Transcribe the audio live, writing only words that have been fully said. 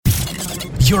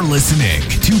You're listening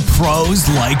to Pros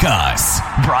Like Us,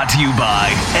 brought to you by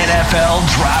NFL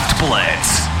Draft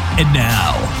Blitz. And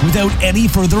now, without any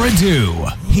further ado,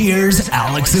 here's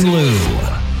Alex and Lou.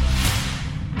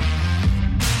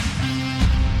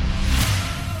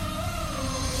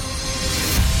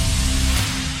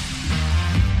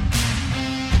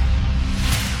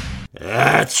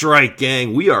 That's right,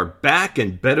 gang. We are back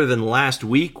and better than last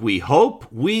week. We hope.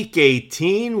 Week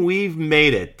 18, we've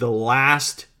made it. The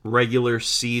last regular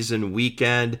season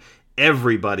weekend.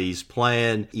 Everybody's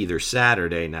playing either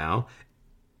Saturday now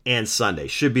and Sunday.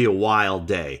 Should be a wild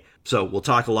day. So we'll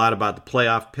talk a lot about the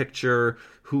playoff picture,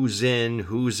 who's in,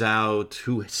 who's out,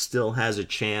 who still has a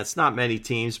chance. Not many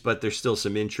teams, but there's still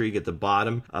some intrigue at the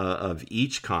bottom of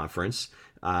each conference.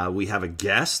 We have a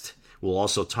guest. We'll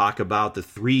also talk about the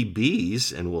 3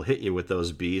 Bs, and we'll hit you with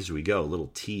those Bs as we go. A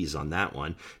little tease on that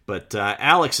one. But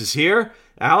Alex is here.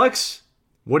 Alex,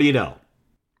 what do you know?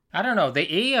 I don't know. The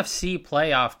AFC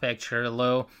playoff picture,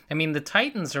 Lou. I mean, the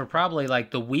Titans are probably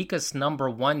like the weakest number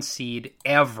 1 seed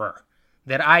ever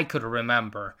that I could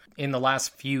remember in the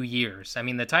last few years. I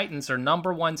mean, the Titans are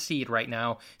number 1 seed right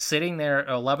now, sitting there at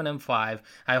 11-5.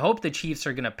 I hope the Chiefs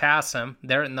are going to pass them.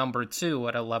 They're at number 2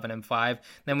 at 11-5.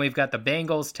 Then we've got the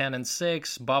Bengals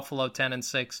 10-6, Buffalo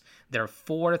 10-6. They're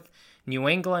 4th. New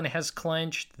England has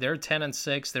clinched. They're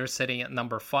 10-6. They're sitting at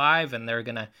number 5, and they're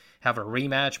going to have a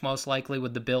rematch most likely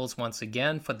with the Bills once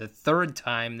again for the 3rd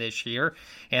time this year.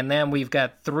 And then we've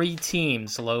got 3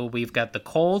 teams, Lou. We've got the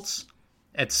Colts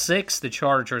at 6, the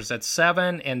Chargers at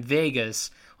 7, and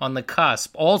Vegas on the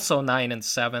cusp, also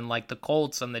 9-7, like the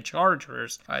Colts and the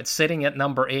Chargers, sitting at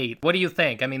number 8. What do you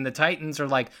think? I mean, the Titans are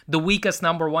like the weakest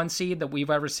number 1 seed that we've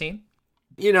ever seen.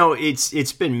 You know,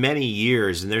 it's been many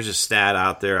years, and there's a stat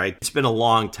out there. It's been a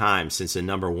long time since a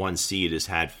number 1 seed has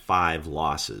had 5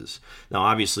 losses. Now,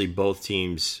 obviously, both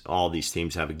teams, all these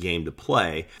teams have a game to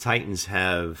play. Titans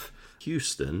have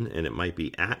Houston, and it might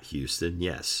be at Houston,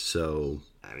 yes. So,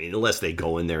 I mean, unless they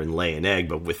go in there and lay an egg,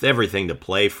 but with everything to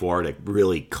play for to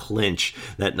really clinch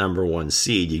that number 1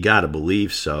 seed, you got to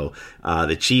believe so.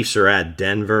 The Chiefs are at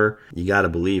Denver. You got to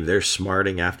believe they're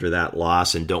smarting after that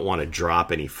loss and don't want to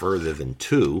drop any further than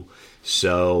 2.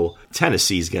 So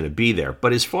Tennessee's going to be there.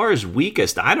 But as far as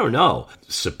weakest, I don't know.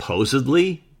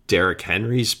 Supposedly, Derrick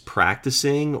Henry's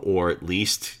practicing, or at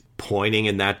least pointing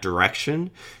in that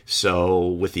direction. So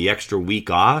with the extra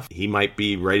week off, he might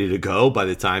be ready to go by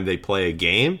the time they play a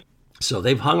game. So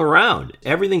they've hung around.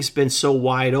 Everything's been so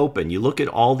wide open. You look at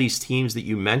all these teams that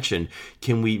you mentioned.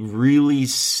 Can we really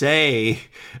say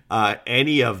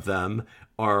any of them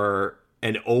are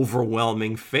an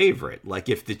overwhelming favorite? Like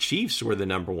if the Chiefs were the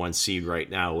number 1 seed right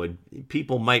now,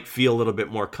 people might feel a little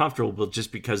bit more comfortable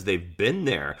just because they've been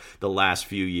there the last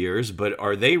few years, but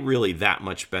are they really that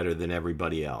much better than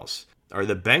everybody else? Are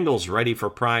the Bengals ready for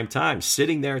prime time?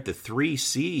 Sitting there at the 3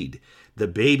 seed, the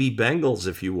baby Bengals,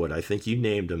 if you would. I think you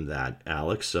named them that,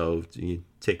 Alex, so you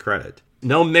take credit.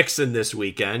 No Mixon this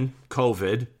weekend,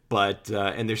 COVID. But,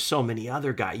 and there's so many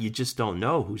other guys, you just don't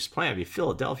know who's playing. I mean,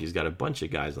 Philadelphia's got a bunch of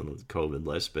guys on the COVID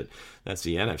list, but that's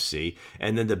the NFC.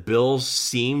 And then the Bills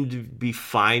seem to be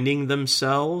finding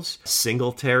themselves.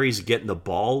 Singletary's getting the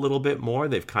ball a little bit more.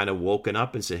 They've kind of woken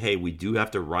up and said, hey, we do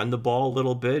have to run the ball a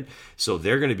little bit. So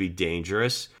they're going to be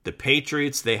dangerous. The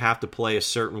Patriots, they have to play a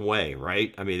certain way,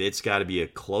 right? I mean, it's got to be a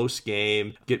close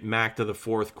game. Get Mac to the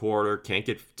 4th quarter. Can't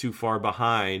get too far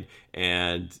behind.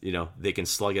 And, you know, they can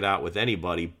slug it out with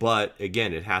anybody. But,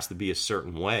 again, it has to be a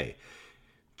certain way.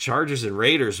 Chargers and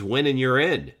Raiders win and you're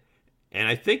in. And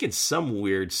I think in some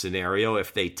weird scenario,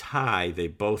 if they tie, they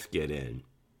both get in.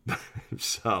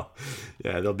 So,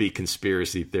 yeah, there'll be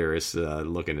conspiracy theorists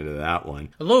looking into that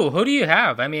one. Lou, who do you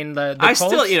have? I mean, the Colts,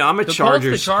 still, I'm a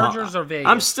Chargers. The Chargers are Vegas.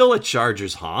 I'm still a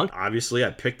Chargers honk. Obviously,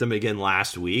 I picked them again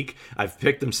last week. I've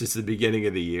picked them since the beginning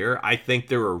of the year. I think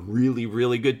they're a really,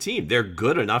 really good team. They're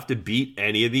good enough to beat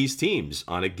any of these teams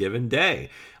on a given day.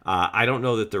 I don't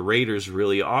know that the Raiders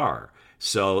really are.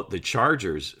 So the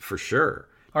Chargers, for sure.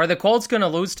 Are the Colts going to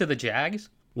lose to the Jags?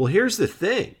 Well, here's the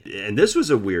thing, and this was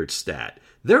a weird stat.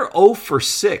 They're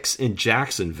 0-6 in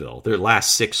Jacksonville, their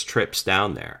last 6 trips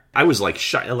down there. I was like,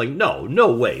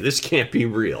 no way, this can't be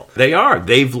real. They are.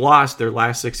 They've lost their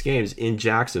last 6 games in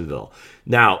Jacksonville.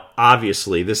 Now,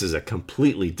 obviously, this is a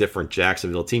completely different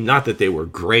Jacksonville team. Not that they were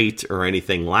great or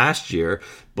anything last year,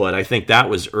 but I think that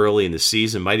was early in the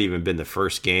season. Might even been the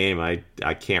first game. I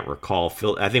can't recall.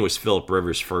 I think it was Phillip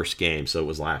Rivers' first game, so it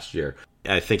was last year.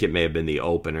 I think it may have been the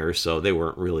opener, so they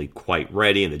weren't really quite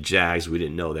ready. And the Jags, we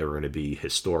didn't know they were going to be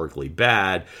historically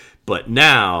bad. But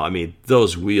now, I mean,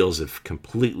 those wheels have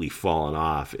completely fallen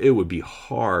off. It would be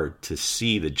hard to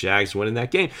see the Jags winning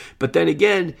that game. But then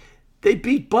again, They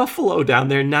beat Buffalo down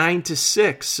there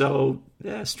 9-6. So,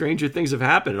 yeah, stranger things have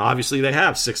happened. And obviously they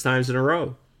have 6 times in a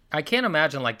row. I can't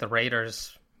imagine like the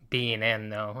Raiders being in,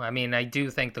 though. I mean, I do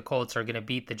think the Colts are going to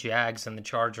beat the Jags and the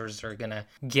Chargers are going to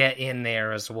get in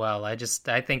there as well. I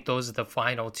think those are the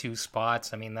final 2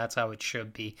 spots. I mean, that's how it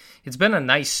should be. It's been a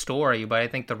nice story, but I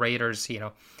think the Raiders,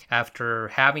 after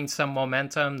having some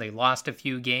momentum, they lost a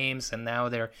few games and now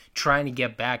they're trying to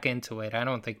get back into it. I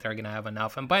don't think they're going to have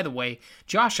enough. And by the way,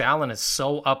 Josh Allen is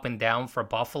so up and down for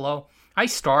Buffalo. I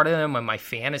started him in my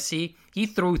fantasy. He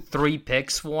threw 3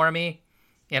 picks for me.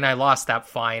 And I lost that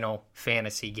final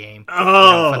fantasy game for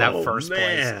that first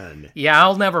place. Yeah,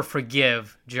 I'll never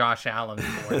forgive Josh Allen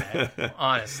for that,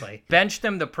 honestly. Benched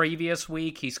him the previous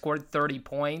week. He scored 30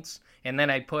 points, and then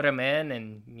I put him in,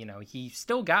 and, he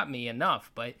still got me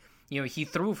enough. But, he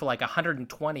threw for like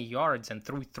 120 yards and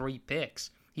threw 3 picks.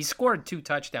 He scored 2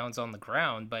 touchdowns on the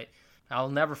ground, but I'll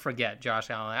never forget Josh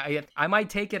Allen. I might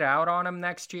take it out on him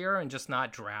next year and just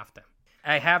not draft him.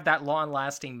 I have that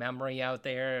long-lasting memory out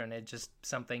there, and it just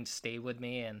something stayed with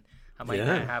me, and I might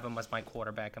not have him as my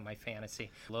quarterback in my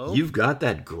fantasy. Hello? You've got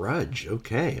that grudge.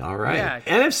 Okay, all right. Yeah.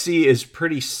 NFC is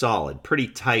pretty solid, pretty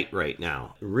tight right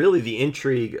now. Really, the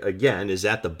intrigue, again, is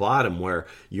at the bottom where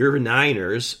your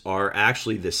Niners are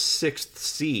actually the 6th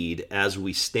seed as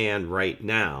we stand right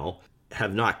now,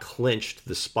 have not clinched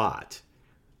the spot.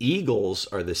 Eagles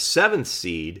are the 7th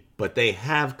seed, but they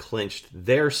have clinched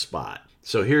their spot.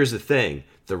 So here's the thing.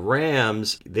 The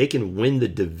Rams, they can win the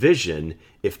division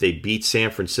if they beat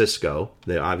San Francisco.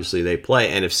 Obviously, they play.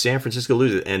 And if San Francisco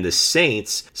loses, and the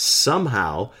Saints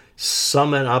somehow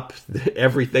summon up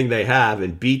everything they have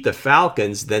and beat the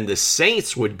Falcons, then the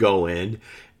Saints would go in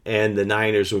and the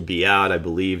Niners would be out. I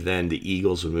believe then the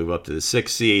Eagles would move up to the 6th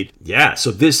seed. Yeah,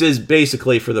 so this is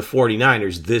basically for the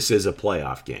 49ers, this is a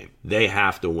playoff game. They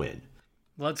have to win.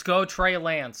 Let's go Trey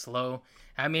Lance, Lou.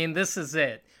 I mean, this is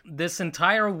it. This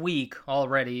entire week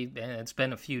already, and it's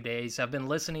been a few days, I've been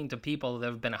listening to people that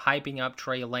have been hyping up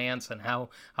Trey Lance and how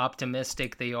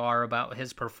optimistic they are about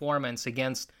his performance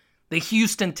against the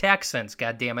Houston Texans.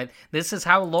 God damn it. This is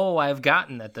how low I've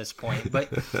gotten at this point.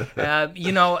 But,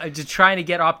 just trying to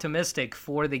get optimistic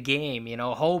for the game,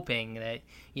 hoping that,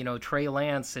 Trey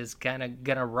Lance is kind of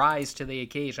going to rise to the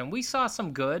occasion. We saw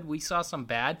some good, we saw some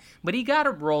bad, but he got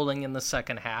it rolling in the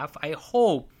second half. I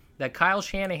hope that Kyle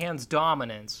Shanahan's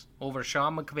dominance over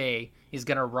Sean McVay is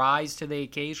going to rise to the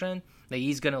occasion, that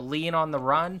he's going to lean on the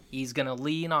run, he's going to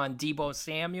lean on Deebo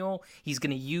Samuel, he's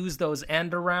going to use those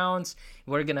end arounds,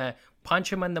 we're going to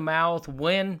punch him in the mouth,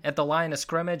 win at the line of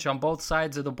scrimmage on both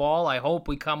sides of the ball. I hope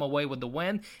we come away with the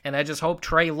win, and I just hope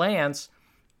Trey Lance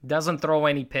doesn't throw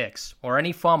any picks or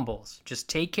any fumbles. Just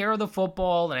take care of the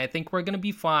football, and I think we're going to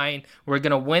be fine. We're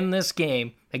going to win this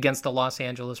game against the Los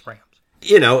Angeles Rams.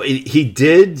 He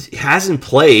hasn't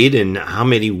played in how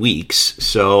many weeks,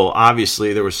 so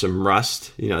obviously there was some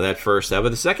rust, that first half. But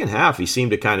the second half, he seemed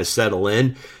to kind of settle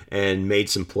in and made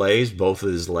some plays, both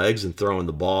with his legs and throwing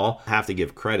the ball. I have to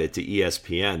give credit to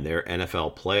ESPN, their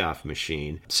NFL playoff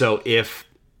machine. So if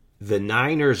the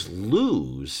Niners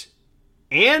lose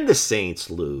and the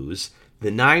Saints lose, the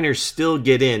Niners still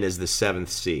get in as the 7th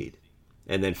seed,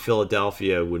 and then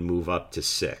Philadelphia would move up to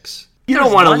 6. You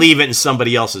don't want to leave it in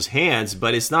somebody else's hands,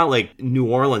 but it's not like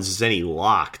New Orleans is any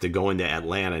lock to go into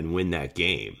Atlanta and win that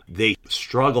game. They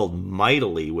struggled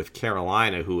mightily with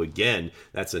Carolina, who, again,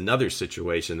 that's another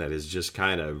situation that has just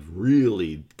kind of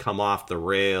really come off the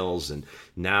rails. And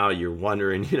now you're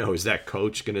wondering, is that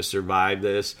coach going to survive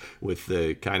this with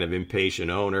the kind of impatient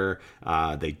owner?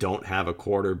 They don't have a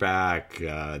quarterback.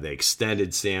 They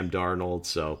extended Sam Darnold.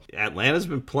 So Atlanta's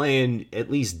been playing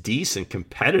at least decent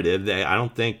competitive. I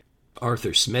don't think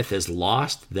Arthur Smith has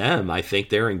lost them. I think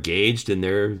they're engaged and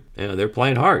they're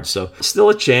playing hard. So still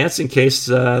a chance in case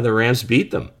the Rams beat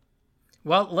them.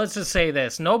 Well, let's just say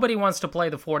this. Nobody wants to play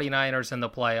the 49ers in the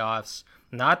playoffs.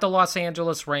 Not the Los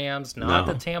Angeles Rams, not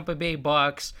the Tampa Bay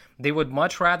Bucks. They would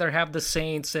much rather have the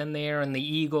Saints in there and the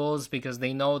Eagles because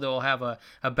they know they'll have a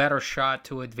better shot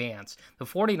to advance. The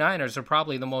 49ers are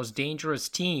probably the most dangerous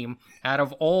team out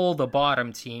of all the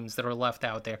bottom teams that are left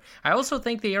out there. I also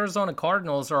think the Arizona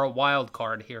Cardinals are a wild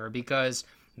card here because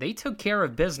they took care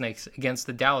of business against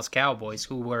the Dallas Cowboys,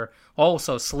 who were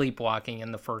also sleepwalking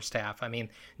in the first half. I mean,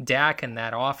 Dak and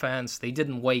that offense, they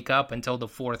didn't wake up until the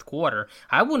fourth quarter.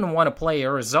 I wouldn't want to play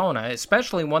Arizona,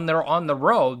 especially when they're on the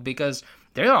road, because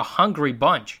they're a hungry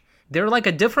bunch. They're like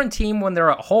a different team when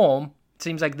they're at home. It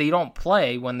seems like they don't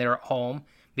play when they're at home.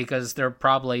 because they're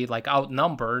probably like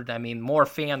outnumbered. I mean, more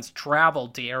fans travel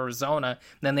to Arizona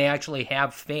than they actually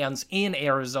have fans in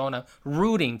Arizona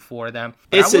rooting for them.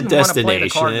 But it's I a wouldn't want to play the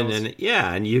destination, Cardinals.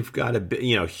 and you've got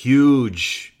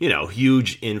huge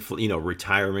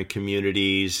retirement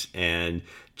communities and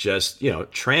just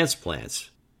transplants.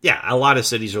 Yeah, a lot of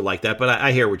cities are like that, but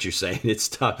I hear what you're saying. It's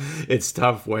tough. It's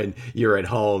tough when you're at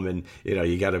home and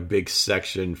you got a big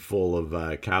section full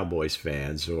of Cowboys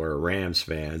fans or Rams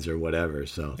fans or whatever.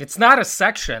 So it's not a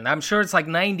section. I'm sure it's like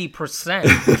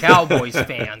 90% Cowboys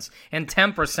fans and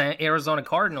 10% Arizona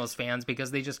Cardinals fans, because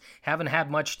they just haven't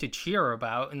had much to cheer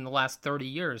about in the last 30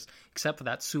 years, except for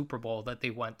that Super Bowl that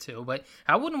they went to. But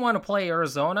I wouldn't want to play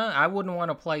Arizona. I wouldn't want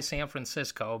to play San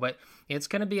Francisco, but it's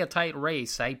going to be a tight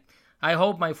race. I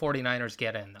hope my 49ers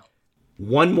get in, though.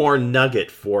 One more nugget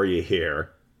for you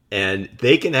here, and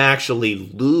they can actually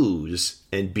lose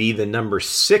and be the number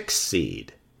 6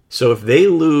 seed. So if they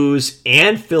lose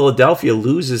and Philadelphia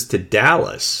loses to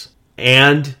Dallas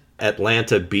and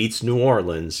Atlanta beats New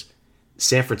Orleans,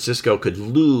 San Francisco could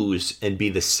lose and be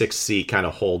the 6th seed, kind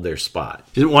of hold their spot.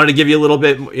 Just wanted to give you a little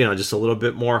bit, just a little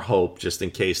bit more hope, just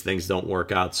in case things don't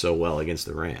work out so well against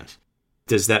the Rams.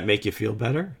 Does that make you feel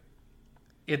better?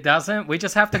 It doesn't. We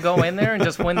just have to go in there and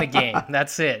just win the game.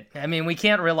 That's it. I mean, we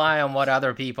can't rely on what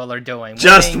other people are doing.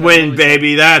 Just win,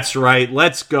 baby. That's right.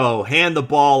 Let's go. Hand the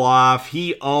ball off.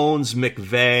 He owns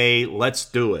McVay. Let's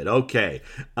do it. Okay.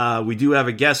 We do have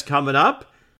a guest coming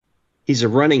up. He's a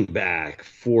running back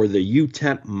for the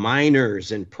UTEP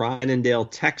Miners in Prinendale,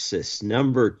 Texas.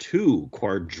 Number 2,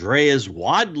 Quadreas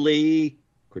Wadley.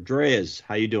 Quadreas,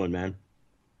 how you doing, man?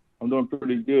 I'm doing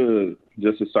pretty good.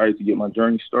 Just excited to get my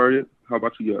journey started. How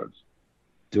about you guys?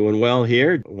 Doing well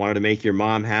here. Wanted to make your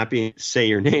mom happy, say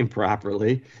your name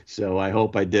properly, so I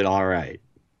hope I did all right.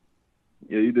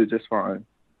 Yeah, you did just fine.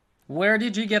 Where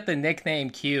did you get the nickname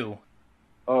Q?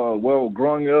 Well,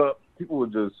 growing up, people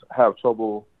would just have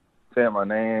trouble saying my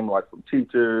name, like from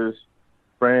teachers,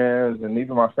 friends, and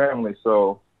even my family.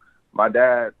 So my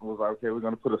dad was like, okay, we're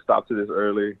going to put a stop to this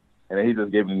early. And then he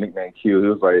just gave me the nickname Q. He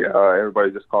was like,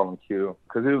 everybody just call him Q.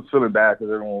 Because he was feeling bad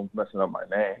because everyone was messing up my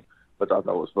name, which I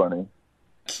thought was funny.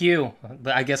 Q.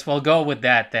 I guess we'll go with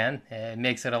that then. It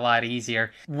makes it a lot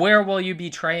easier. Where will you be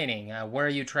training? Where are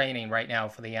you training right now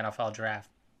for the NFL draft?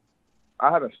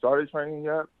 I haven't started training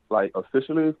yet, like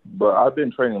officially, but I've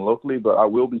been training locally. But I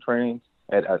will be training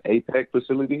at an APEC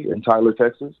facility in Tyler,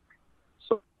 Texas,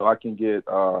 so I can get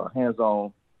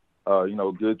hands-on,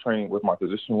 good training with my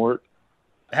position work.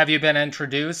 Have you been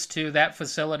introduced to that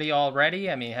facility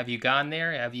already? I mean, have you gone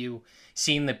there? Have you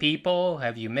seen the people?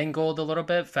 Have you mingled a little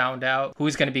bit, found out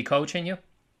who's going to be coaching you?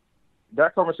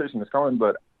 That conversation is coming,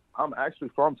 but I'm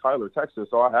actually from Tyler, Texas,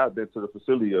 so I have been to the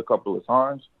facility a couple of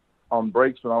times. On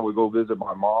breaks, when I would go visit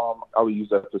my mom, I would use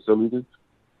that facility.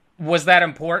 Was that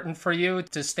important for you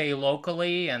to stay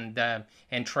locally and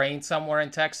train somewhere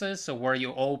in Texas? Or were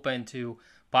you open to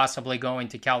possibly going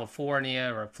to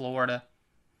California or Florida?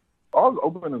 I was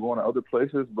open to going to other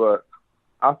places, but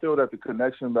I feel that the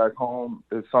connection back home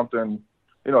is something,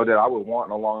 that I would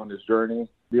want along this journey.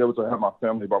 Be able to have my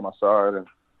family by my side, and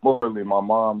more importantly, my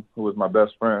mom, who is my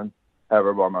best friend, have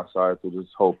her by my side through this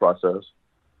whole process.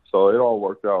 So it all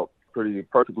worked out pretty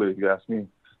perfectly, if you ask me.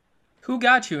 Who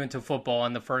got you into football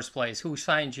in the first place? Who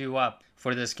signed you up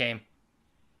for this game?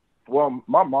 Well,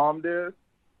 my mom did,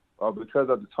 because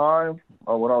at the time,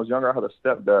 when I was younger, I had a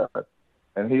stepdad,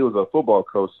 and he was a football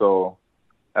coach. So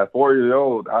at 4 years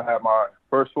old, I had my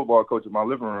first football coach in my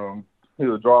living room. He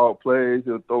would draw up plays.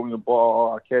 He would throw me the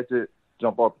ball. I catch it,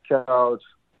 jump off the couch.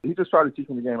 He just tried to teach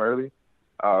me the game early.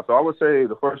 So I would say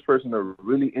the first person to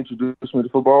really introduce me to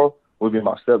football would be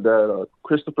my stepdad,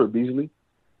 Christopher Beasley.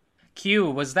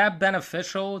 Q, was that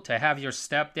beneficial to have your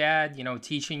stepdad,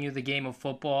 teaching you the game of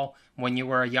football when you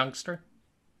were a youngster?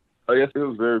 Yes, it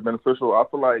was very beneficial. I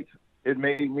feel like it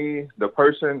made me the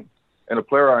person and the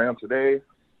player I am today.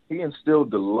 He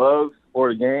instilled the love for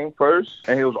the game first,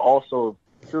 and he was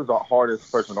the hardest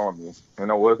person on me.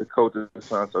 Was the coach's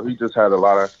son, so he just had a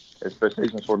lot of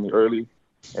expectations for me early,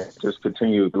 and just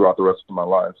continued throughout the rest of my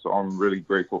life. So I'm really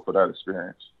grateful for that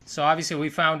experience. So obviously we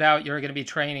found out you're going to be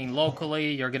training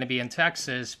locally, you're going to be in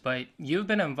Texas, but you've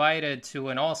been invited to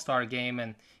an all-star game,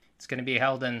 and it's going to be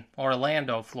held in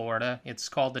Orlando, Florida. It's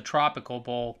called the Tropical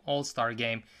Bowl All-Star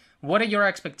Game. What are your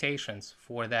expectations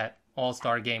for that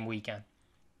All-Star Game weekend?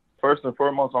 First and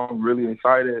foremost, I'm really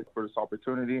excited for this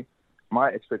opportunity. My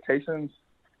expectations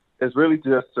is really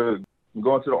just to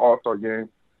go into the All-Star Game,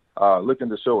 looking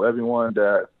to show everyone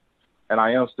that, and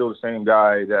I am still the same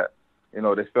guy that,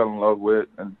 they fell in love with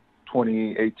in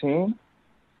 2018.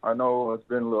 I know it's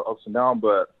been a little ups and downs,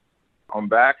 but I'm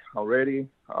back already.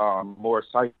 More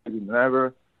excited than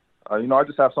ever. I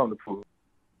just have something to prove.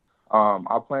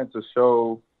 I plan to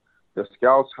show the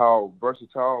scouts how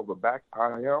versatile of a back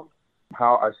I am,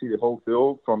 how I see the whole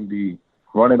field from the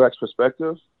running back's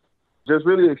perspective. Just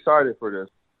really excited for this.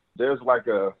 There's like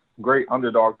a great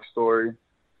underdog story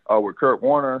with Kurt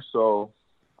Warner. So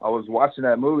I was watching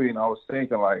that movie and I was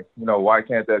thinking like, why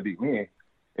can't that be me?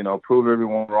 Prove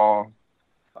everyone wrong.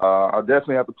 I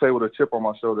definitely have to play with a chip on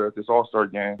my shoulder at this All-Star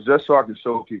game just so I can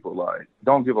show people like,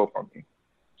 don't give up on me.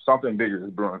 Something bigger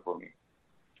is brewing for me.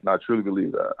 And I truly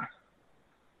believe that.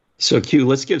 So, Q,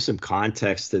 let's give some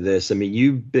context to this. I mean,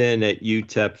 you've been at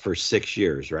UTEP for 6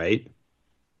 years, right?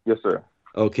 Yes, sir.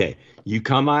 Okay. You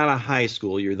come out of high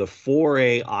school. You're the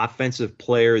 4A Offensive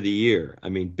Player of the Year. I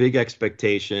mean, big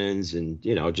expectations and,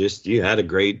 you had a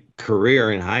great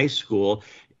career in high school.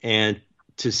 And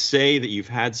to say that you've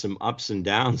had some ups and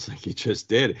downs like you just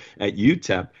did at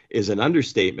UTEP is an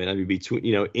understatement. I mean, between,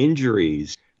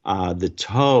 injuries, the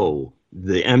toe,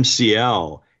 the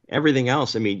MCL, everything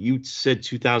else. I mean, you said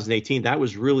 2018, that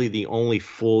was really the only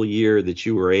full year that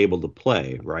you were able to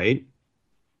play, right?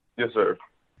 Yes, sir.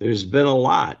 There's been a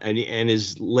lot. And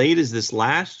as late as this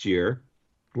last year,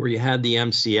 where you had the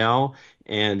MCL,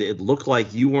 and it looked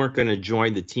like you weren't going to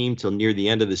join the team till near the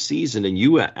end of the season, and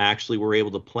you actually were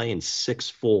able to play in 6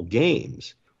 full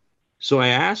games. So I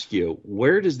ask you,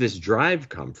 where does this drive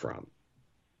come from?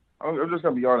 I'm just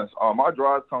going to be honest. My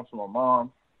drive comes from my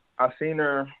mom. I've seen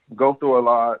her go through a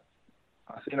lot.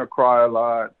 I've seen her cry a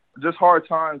lot. Just hard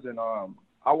times. And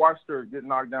I watched her get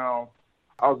knocked down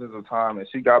thousands of times, and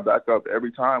she got back up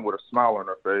every time with a smile on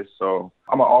her face. So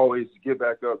I'm going to always get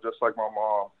back up just like my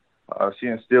mom. She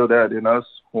instilled that in us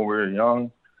when we were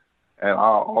young, and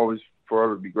I'll always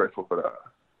forever be grateful for that.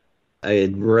 I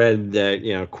had read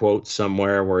that, quote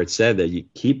somewhere where it said that you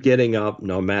keep getting up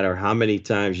no matter how many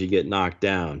times you get knocked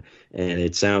down. And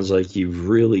it sounds like you've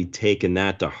really taken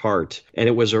that to heart. And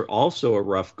it was also a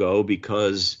rough go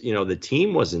because, the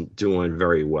team wasn't doing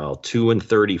very well.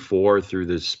 2-34 through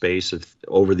the space of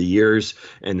over the years,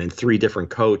 and then 3 different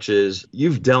coaches.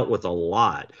 You've dealt with a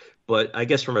lot. But I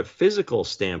guess from a physical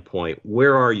standpoint,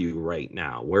 where are you right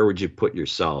now? Where would you put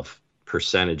yourself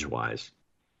percentage-wise?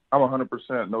 I'm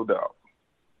 100%, no doubt.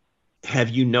 Have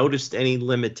you noticed any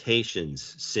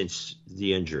limitations since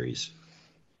the injuries?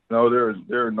 No,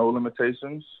 there are no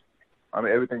limitations. I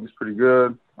mean, everything's pretty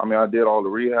good. I mean, I did all the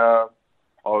rehab,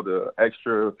 all the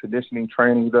extra conditioning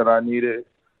training that I needed.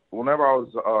 Whenever I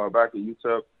was back at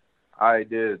UTEP, I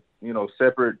did,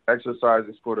 separate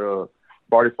exercises for the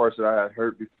body parts that I had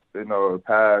hurt in the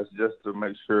past just to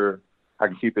make sure I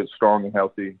can keep it strong and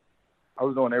healthy. I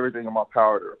was doing everything in my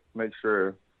power to make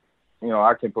sure,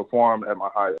 I can perform at my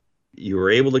highest. You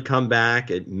were able to come back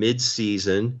at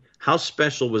mid-season. How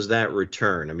special was that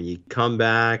return? I mean, you come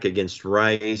back against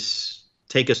Rice.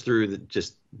 Take us through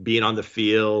just being on the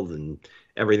field and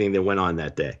everything that went on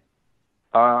that day.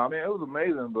 It was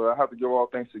amazing, but I have to give all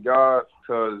thanks to God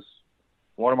because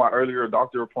one of my earlier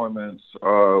doctor appointments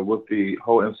with the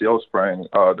whole MCL sprain,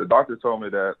 the doctor told me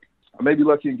that I may be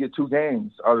lucky to get 2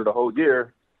 games out of the whole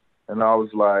year. And I was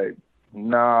like,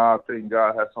 nah, I think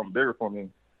God has something bigger for me.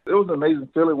 It was an amazing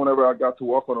feeling whenever I got to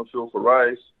walk on the field for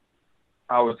Rice.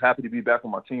 I was happy to be back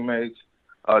with my teammates.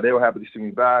 They were happy to see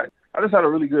me back. I just had a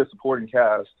really good supporting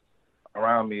cast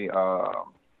around me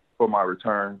for my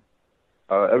return.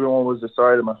 Everyone was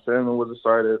excited. My family was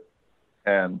excited.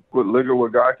 And look at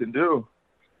what God can do.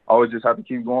 I always just have to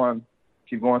keep going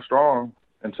strong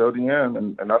until the end.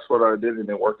 And that's what I did, and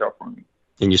it worked out for me.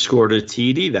 And you scored a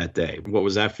TD that day. What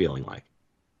was that feeling like?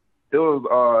 It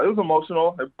was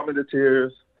emotional. It brought me to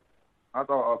tears. I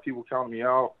thought people counted me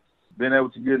out. Being able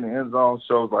to get in the end zone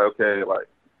shows like, okay, like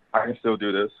I can still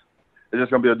do this. It's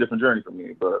just going to be a different journey for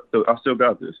me, but I still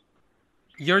got this.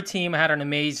 Your team had an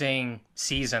amazing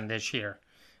season this year.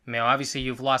 I mean, obviously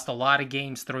you've lost a lot of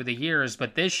games through the years,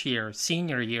 but this year,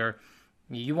 senior year,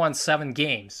 you won 7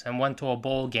 games and went to a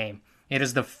bowl game. It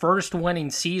is the first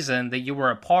winning season that you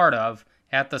were a part of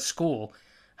at the school.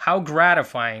 How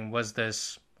gratifying was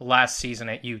this last season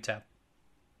at UTEP?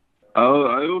 It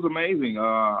was amazing.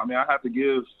 I have to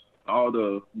give all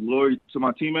the glory to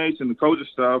my teammates and the coaching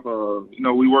staff.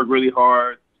 We work really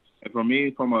hard. And for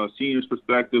me, from a senior's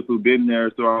perspective who've been there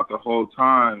throughout the whole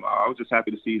time, I was just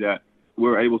happy to see that we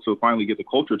were able to finally get the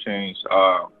culture change.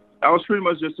 That was pretty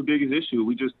much just the biggest issue.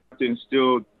 We just had to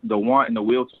instill the want and the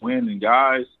will to win in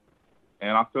guys.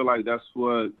 And I feel like that's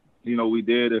what, we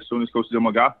did as soon as Coach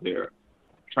Zimmer got there.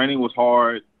 Training was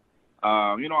hard.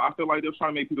 I feel like they were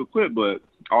trying to make people quit, but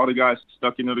all the guys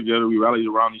stuck in there together. We rallied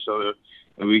around each other,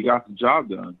 and we got the job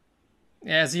done.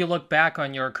 As you look back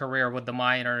on your career with the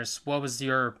Miners, what was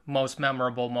your most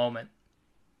memorable moment?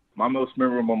 My most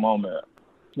memorable moment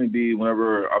would be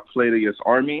whenever I played against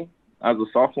Army as a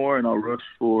sophomore, and I rushed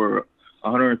for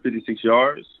 156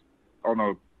 yards on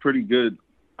a pretty good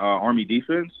Army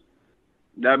defense.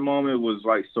 That moment was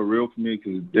like surreal for me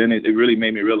because then it really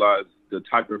made me realize the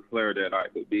type of player that I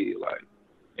could be. Like,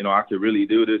 you know, I could really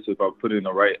do this if I put in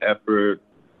the right effort,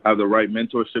 have the right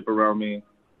mentorship around me.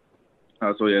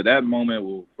 So, yeah, that moment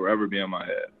will forever be in my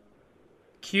head.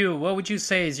 Q, what would you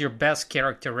say is your best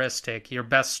characteristic, your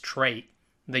best trait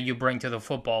that you bring to the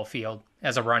football field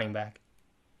as a running back?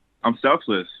 I'm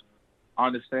selfless. I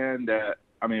understand that,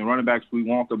 I mean, running backs, we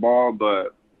want the ball,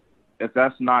 but if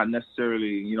that's not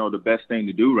necessarily, you know, the best thing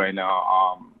to do right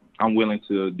now, I'm willing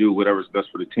to do whatever's best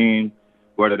for the team,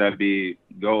 whether that be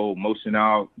go motion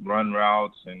out, run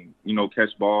routes, and, you know,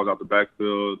 catch balls out the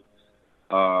backfield,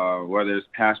 whether it's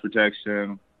pass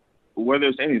protection, whether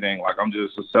it's anything. Like, I'm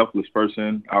just a selfless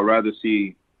person. I'd rather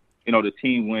see, you know, the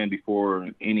team win before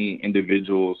any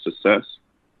individual success.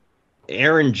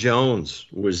 Aaron Jones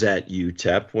was at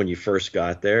UTEP when you first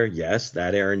got there. Yes,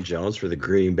 that Aaron Jones for the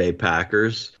Green Bay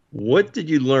Packers. What did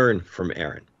you learn from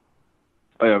Aaron?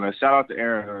 Oh, yeah, man. Shout out to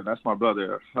Aaron. That's my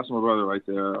brother. That's my brother right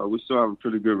there. We still have a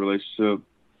pretty good relationship.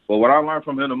 But what I learned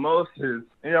from him the most is,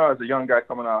 you know, as a young guy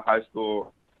coming out of high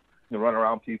school, you run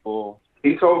around people.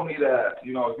 He told me that,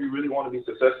 you know, if you really want to be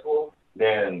successful,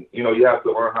 then, you know, you have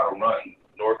to learn how to run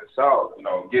north and south, you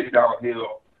know, get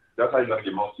downhill. That's how you're going to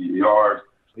get most of your yards.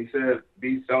 He said,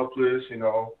 be selfless, you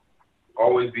know,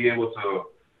 always be able to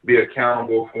be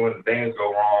accountable for when things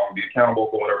go wrong, be accountable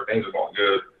for whenever things are going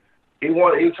good.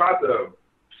 He tried to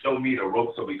show me the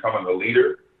ropes of becoming a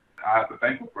leader. I have to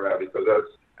thank him for that because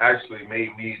that's actually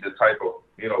made me the type of,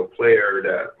 you know, player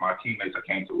that my teammates have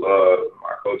came to love,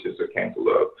 my coaches have came to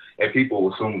love, and people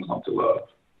will soon come to love.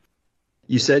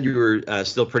 You said you were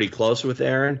still pretty close with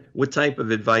Aaron. What type of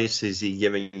advice is he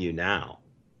giving you now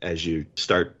as you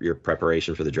start your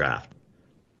preparation for the draft?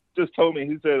 Just told me,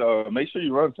 he said, make sure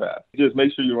you run fast. Just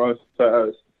make sure you run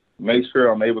fast. Make sure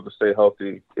I'm able to stay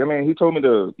healthy. I mean, he told me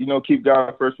to, you know, keep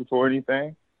God first before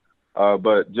anything,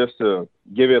 but just to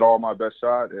give it all my best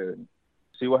shot and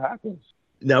see what happens.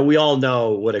 Now, we all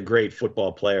know what a great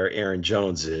football player Aaron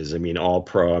Jones is. I mean, all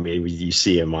pro. I mean, you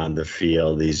see him on the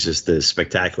field. He's just a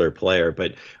spectacular player.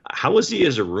 But how was he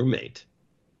as a roommate?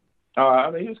 I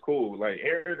mean, he's cool. Like,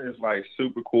 Aaron is, like,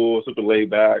 super cool, super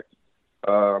laid back.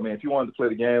 I mean, if you wanted to play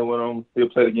the game with him, he'll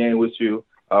play the game with you.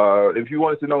 If you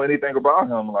wanted to know anything about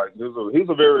him, like, he's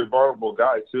a very vulnerable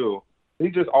guy, too. He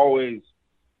just always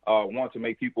wants to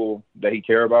make people that he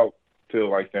care about feel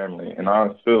like family. And I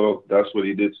feel that's what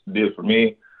he did for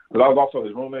me. Because I was also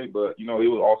his roommate, but, you know, he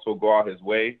would also go out his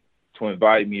way to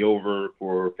invite me over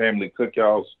for family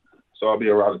cookouts. So I'll be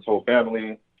around his whole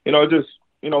family. You know, it just,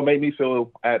 you know, made me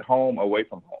feel at home away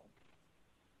from home.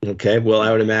 Okay, well,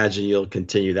 I would imagine you'll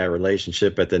continue that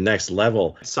relationship at the next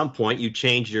level. At some point, you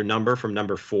changed your number from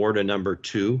number 4 to number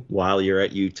 2 while you're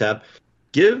at UTEP.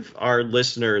 Give our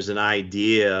listeners an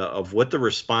idea of what the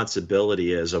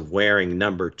responsibility is of wearing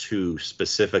number 2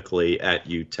 specifically at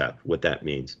UTEP, what that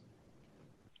means.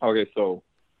 Okay, so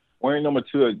wearing number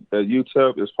 2 at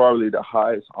UTEP is probably the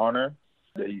highest honor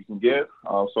that you can get.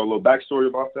 So a little backstory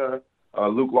about that.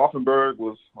 Luke Laufenberg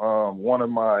was one of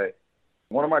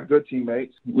my good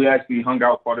teammates. We actually hung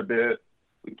out quite a bit.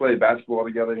 We played basketball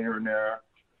together here and there.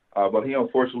 But he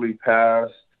unfortunately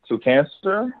passed to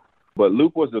cancer. But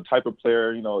Luke was the type of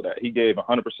player, you know, that he gave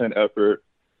 100% effort.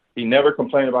 He never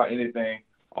complained about anything,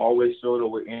 always showed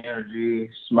up with energy,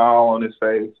 smile on his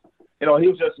face. You know, he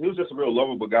was just a real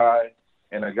lovable guy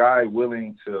and a guy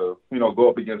willing to, you know, go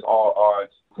up against all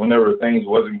odds. Whenever things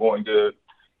wasn't going good,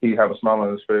 he'd have a smile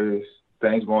on his face.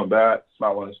 Things going bad,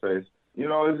 smile on his face. You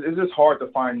know, it's just hard to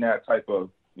find that type of,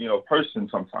 you know, person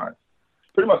sometimes.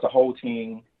 Pretty much the whole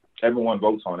team, everyone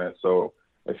votes on it. So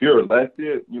if you're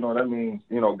elected, you know, that means,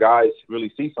 you know, guys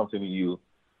really see something in you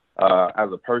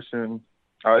as a person.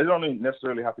 It don't even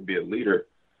necessarily have to be a leader.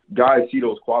 Guys see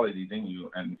those qualities in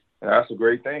you, and that's a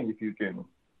great thing if you can,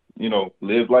 you know,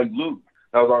 live like Luke.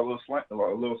 That was our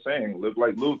little saying, live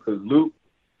like Luke, because Luke,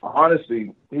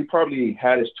 honestly, he probably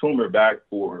had his tumor back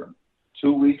for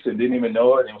 2 weeks and didn't even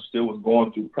know it and still was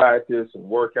going through practice and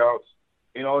workouts.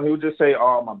 You know, he would just say,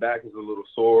 oh, my back is a little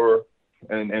sore,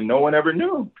 and no one ever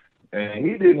knew. And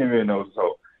he didn't even know.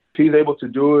 So if he's able to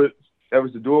do it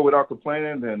without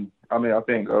complaining, then, I mean, I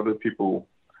think other people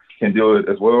can do it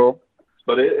as well.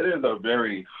 But it is a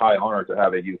very high honor to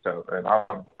have at UTEP,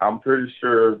 and I'm pretty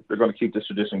sure they're going to keep this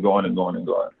tradition going and going and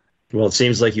going. Well, it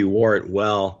seems like you wore it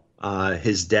well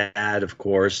His dad, of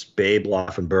course, Babe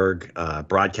Laufenberg,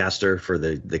 broadcaster for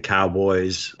the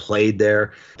Cowboys, played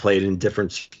there, played in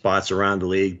different spots around the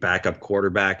league, backup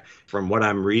quarterback. From what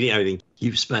I'm reading, I think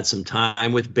you've spent some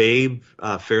time with Babe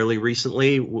fairly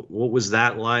recently. What was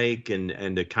that like?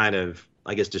 And to kind of,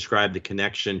 I guess, describe the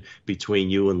connection between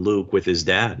you and Luke with his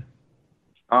dad.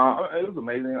 It was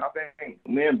amazing. I think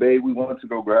me and Babe, we wanted to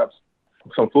go grab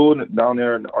some food down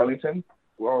there in Arlington.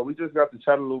 Well, we just got to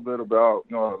chat a little bit about,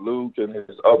 Luke and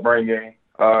his upbringing.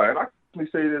 And I can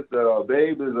say this, that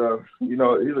Babe is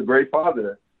he's a great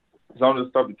father. Some of the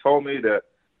stuff he told me that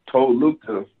told Luke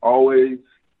to always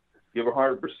give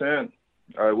 100%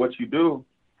 what you do.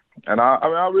 And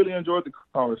I really enjoyed the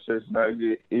conversation.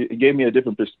 It gave me a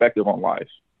different perspective on life.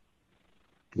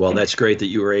 Well, that's great that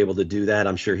you were able to do that.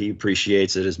 I'm sure he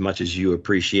appreciates it as much as you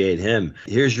appreciate him.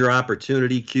 Here's your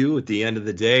opportunity, Q, at the end of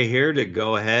the day here to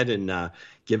go ahead and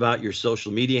give out your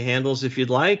social media handles if you'd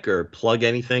like, or plug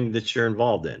anything that you're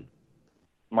involved in.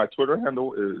 My Twitter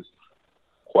handle is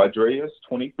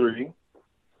Quadreus23,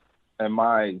 and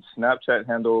my Snapchat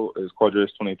handle is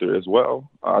Quadreus23 as well.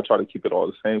 I try to keep it all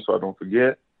the same so I don't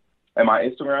forget. And my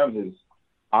Instagram is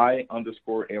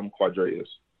I_am Quadreus.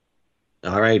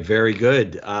 All right, very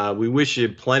good. We wish you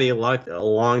plenty of luck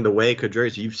along the way,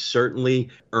 Quadreus. You've certainly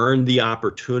earned the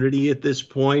opportunity at this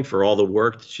point for all the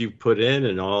work that you've put in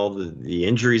and all the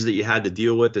injuries that you had to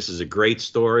deal with. This is a great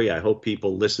story. I hope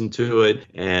people listen to it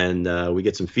and we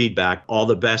get some feedback. All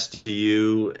the best to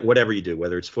you, whatever you do,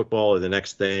 whether it's football or the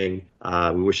next thing.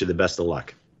 We wish you the best of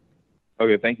luck.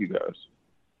 Okay, thank you, guys.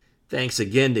 Thanks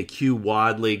again to Q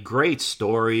Wadley. Great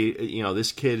story.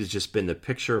 This kid has just been the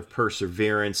picture of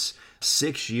perseverance.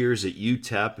 6 years at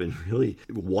UTEP and really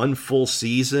one full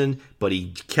season, but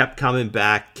he kept coming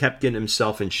back, kept getting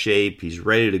himself in shape. He's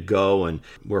ready to go, and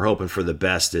we're hoping for the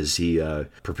best as he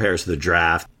prepares for the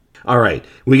draft. All right,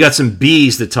 we got some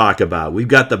B's to talk about. We've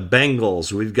got the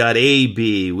Bengals, we've got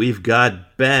AB, we've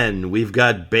got Ben, we've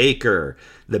got Baker,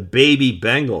 the baby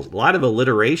Bengals. A lot of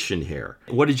alliteration here.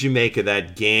 What did you make of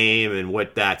that game and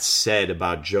what that said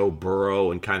about Joe Burrow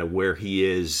and kind of where he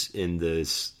is in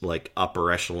this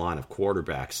upper echelon of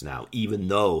quarterbacks now, even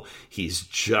though he's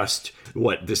just,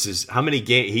 how many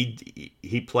games?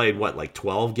 He played,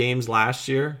 12 games last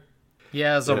year?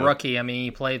 Yeah, as a rookie,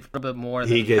 he played a little bit more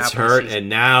than he gets hurt, and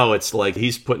now it's like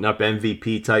he's putting up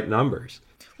MVP-type numbers.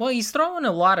 Well, he's throwing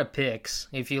a lot of picks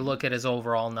if you look at his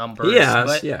overall numbers.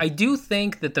 Yes, but I do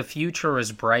think that the future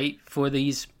is bright for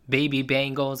these baby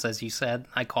Bengals, as you said.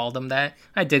 I called them that.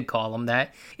 I did call them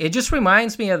that. It just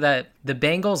reminds me of the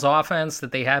Bengals offense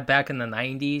that they had back in the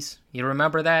 90s. You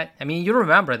remember that? You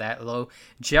remember that, though.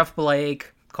 Jeff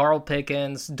Blake, Carl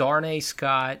Pickens, Darnay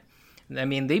Scott.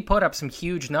 They put up some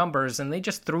huge numbers, and they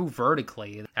just threw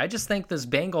vertically. I just think this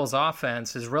Bengals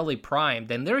offense is really primed,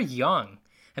 and they're young.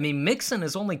 Mixon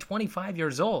is only 25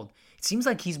 years old. It seems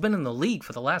like he's been in the league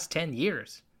for the last 10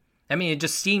 years. It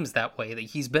just seems that way, that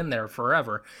he's been there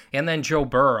forever. And then Joe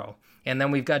Burrow. And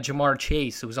then we've got Jamar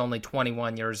Chase, who's only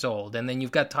 21 years old. And then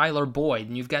you've got Tyler Boyd,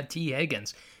 and you've got T.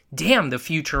 Higgins. Damn, the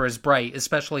future is bright,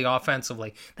 especially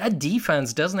offensively. That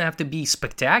defense doesn't have to be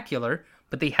spectacular,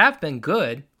 but they have been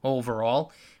good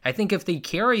overall. I think if they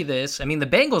carry this, the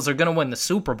Bengals are going to win the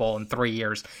Super Bowl in 3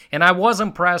 years. And I was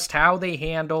impressed how they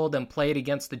handled and played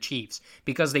against the Chiefs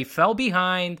because they fell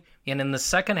behind, and in the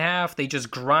second half, they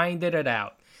just grinded it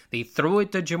out. They threw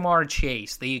it to Jamar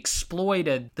Chase. They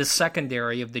exploited the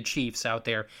secondary of the Chiefs out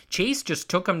there. Chase just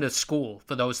took them to school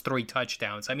for those 3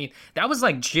 touchdowns. That was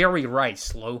like Jerry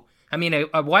Rice, Lou.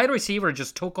 A wide receiver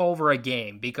just took over a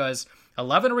game because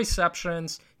 11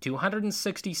 receptions,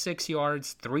 266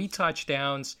 yards, 3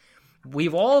 touchdowns.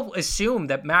 We've all assumed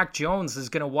that Mac Jones is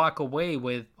going to walk away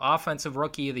with Offensive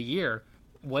Rookie of the Year.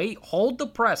 Wait, hold the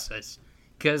presses,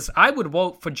 because I would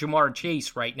vote for Jamar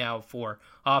Chase right now for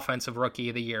Offensive Rookie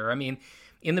of the Year.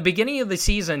 In the beginning of the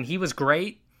season, he was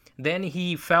great. Then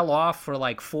he fell off for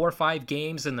 4 or 5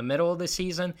 games in the middle of the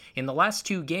season. In the last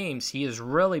 2 games, he has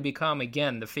really become,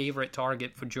 again, the favorite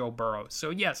target for Joe Burrow. So,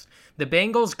 yes, the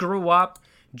Bengals grew up.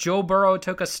 Joe Burrow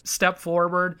took a step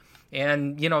forward.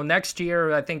 And, next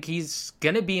year, I think he's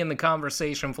going to be in the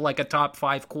conversation for a top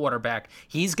 5 quarterback.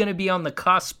 He's going to be on the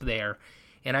cusp there.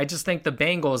 And I just think the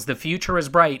Bengals, the future is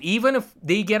bright. Even if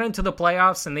they get into the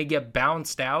playoffs and they get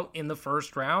bounced out in the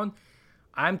first round,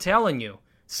 I'm telling you,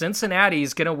 Cincinnati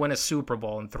is going to win a Super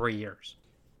Bowl in 3 years.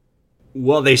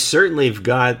 Well, they certainly have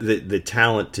got the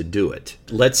talent to do it.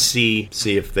 Let's see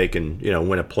if they can,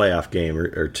 win a playoff game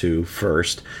or 2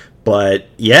 first. But,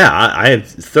 yeah, I am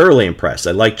thoroughly impressed.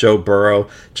 I like Joe Burrow.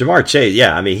 Jamar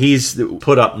Chase, he's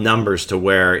put up numbers to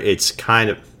where it's kind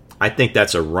of, I think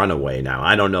that's a runaway now.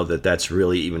 I don't know that that's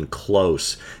really even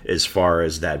close as far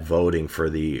as that voting for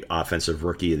the Offensive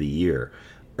Rookie of the Year.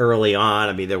 Early on,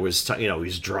 I mean, there was, he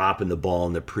was dropping the ball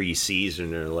in the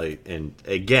preseason, and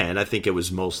again, I think it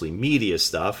was mostly media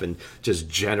stuff and just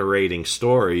generating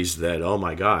stories that, oh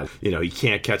my God, he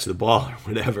can't catch the ball or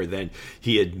whatever. Then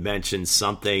he had mentioned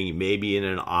something, maybe in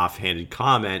an offhanded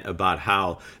comment, about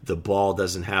how the ball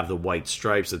doesn't have the white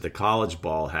stripes that the college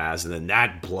ball has, and then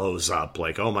that blows up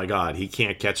like, oh my God, he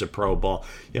can't catch a pro ball.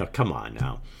 Come on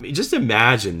now. I mean, just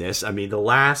imagine this. I mean, the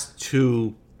last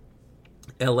two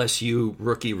LSU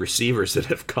rookie receivers that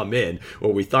have come in,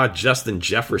 where we thought Justin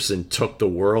Jefferson took the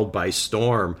world by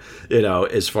storm,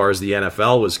 as far as the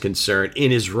NFL was concerned in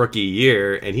his rookie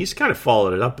year, and he's kind of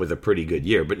followed it up with a pretty good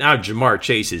year. But now Ja'Marr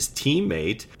Chase, his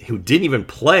teammate, who didn't even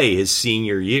play his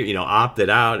senior year, opted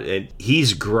out, and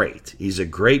he's great. He's a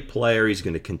great player. He's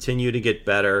going to continue to get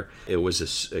better. It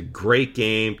was a great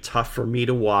game, tough for me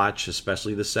to watch,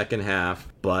 especially the second half.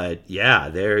 But yeah,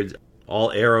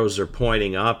 all arrows are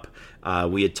pointing up.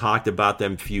 We had talked about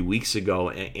them a few weeks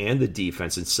ago, and the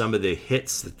defense and some of the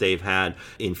hits that they've had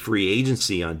in free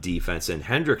agency on defense. And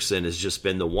Hendrickson has just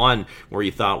been the one where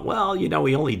you thought, well, he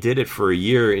only did it for a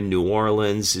year in New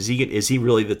Orleans. Is he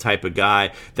really the type of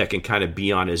guy that can kind of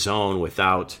be on his own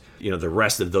without the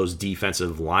rest of those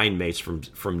defensive line mates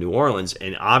from New Orleans?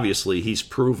 And obviously he's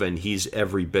proven he's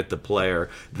every bit the player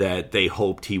that they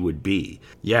hoped he would be.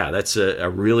 Yeah, that's a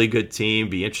really good team.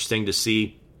 Be interesting to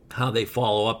see how they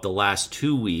follow up the last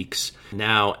 2 weeks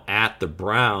now at the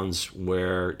Browns,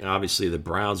 where obviously the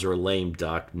Browns are a lame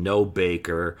duck. No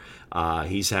Baker.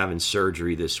 He's having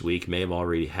surgery this week. May have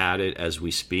already had it as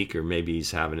we speak, or maybe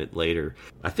he's having it later.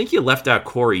 I think you left out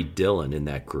Corey Dillon in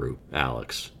that group,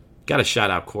 Alex. Got to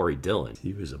shout out Corey Dillon.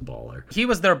 He was a baller. He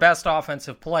was their best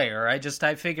offensive player. I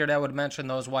figured I would mention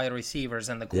those wide receivers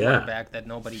and the quarterback that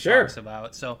nobody talks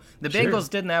about. So the Bengals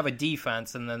didn't have a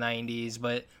defense in the 90s,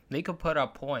 but they could put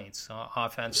up points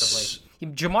offensively.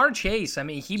 Ja'Marr Chase,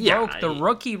 he broke the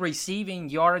rookie receiving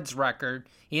yards record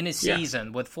in a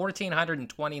season with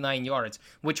 1,429 yards,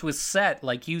 which was set,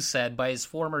 like you said, by his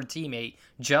former teammate,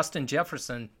 Justin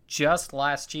Jefferson, just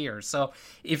last year. So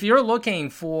if you're looking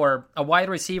for a wide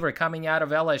receiver coming out of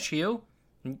LSU,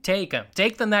 take him.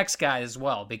 Take the next guy as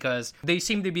well, because they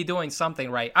seem to be doing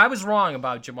something right. I was wrong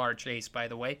about Ja'Marr Chase, by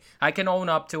the way. I can own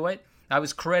up to it. I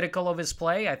was critical of his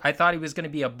play. I thought he was going to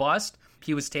be a bust.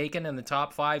 He was taken in the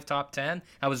top 5, top 10.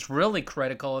 I was really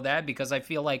critical of that because I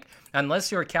feel like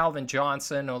unless you're Calvin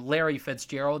Johnson or Larry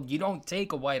Fitzgerald, you don't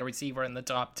take a wide receiver in the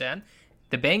top 10.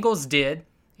 The Bengals did,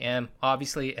 and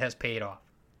obviously it has paid off.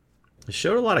 It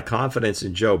showed a lot of confidence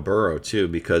in Joe Burrow, too,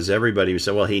 because everybody was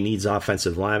saying, well, he needs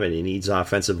offensive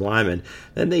linemen.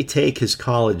 Then they take his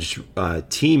college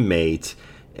teammate,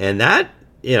 and that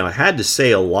had to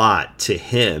say a lot to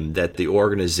him that the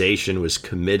organization was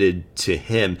committed to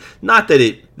him. Not that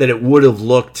it would have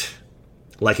looked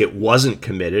like it wasn't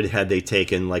committed had they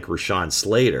taken like Rashawn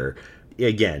Slater.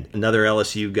 Again, another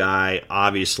LSU guy,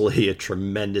 obviously a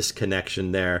tremendous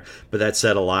connection there, but that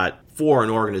said a lot for an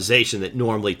organization that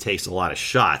normally takes a lot of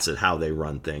shots at how they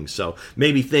run things. So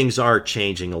maybe things are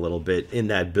changing a little bit in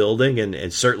that building,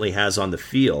 and certainly has on the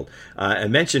field. I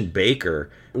mentioned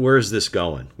Baker. Where is this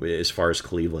going as far as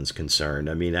Cleveland's concerned?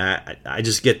 I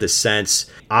just get the sense,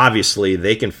 obviously,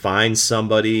 they can find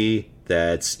somebody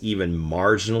that's even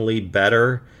marginally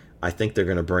better. I think they're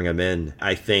going to bring him in.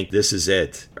 I think this is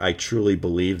it. I truly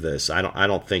believe this. I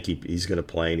don't think he's going to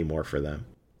play anymore for them.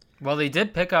 Well, they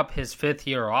did pick up his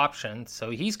 5th-year option, so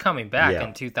he's coming back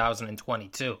in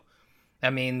 2022.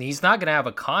 He's not going to have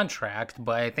a contract,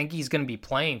 but I think he's going to be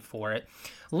playing for it.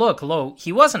 Look, Lo,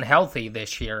 he wasn't healthy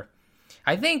this year.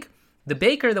 I think the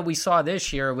Baker that we saw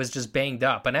this year was just banged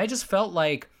up, and I just felt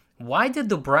like, why did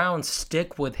the Browns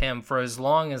stick with him for as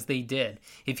long as they did?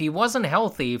 If he wasn't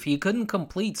healthy, if he couldn't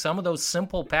complete some of those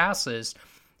simple passes,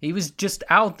 he was just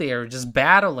out there, just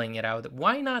battling it out.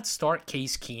 Why not start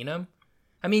Case Keenum?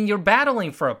 You're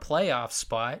battling for a playoff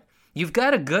spot. You've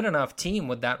got a good enough team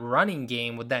with that running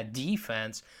game, with that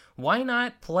defense. Why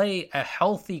not play a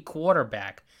healthy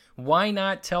quarterback? Why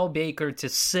not tell Baker to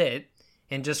sit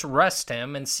and just rest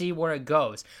him and see where it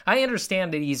goes? I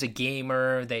understand that he's a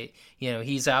gamer, that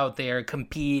he's out there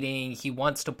competing, he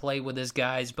wants to play with his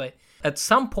guys, but at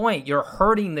some point you're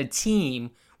hurting the team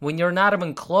when you're not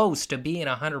even close to being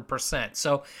 100%.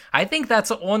 So I think that's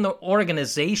on the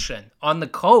organization, on the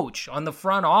coach, on the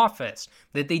front office,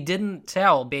 that they didn't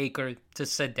tell Baker to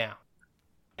sit down.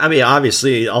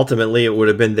 Obviously, ultimately, it would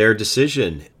have been their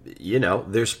decision.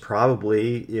 There's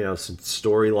probably, some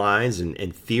storylines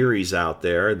and theories out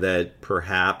there that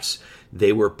perhaps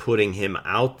they were putting him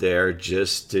out there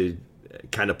just to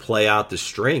kind of play out the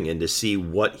string and to see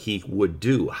what he would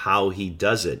do, how he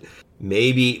does it.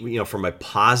 Maybe, from a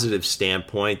positive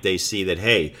standpoint, they see that,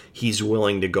 hey, he's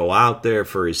willing to go out there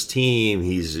for his team.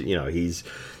 He's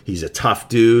a tough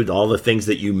dude, all the things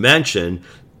that you mentioned.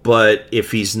 But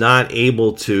if he's not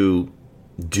able to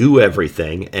do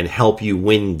everything and help you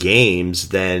win games,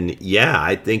 then yeah,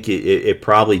 I think it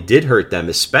probably did hurt them,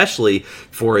 especially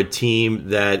for a team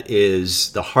that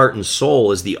is the heart and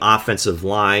soul is the offensive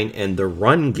line and the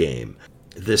run game.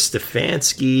 The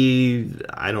Stefanski,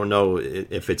 I don't know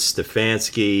if it's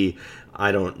Stefanski,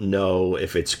 I don't know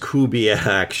if it's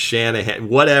Kubiak, Shanahan,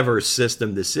 whatever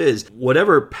system this is,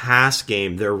 whatever pass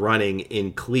game they're running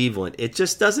in Cleveland, it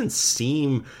just doesn't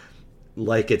seem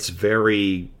like it's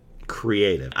very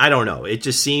creative. I don't know. It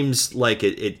just seems like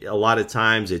it a lot of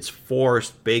times it's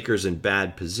forced. Baker's in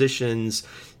bad positions.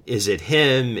 Is it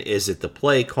him? Is it the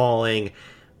play calling?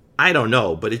 I don't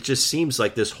know, but it just seems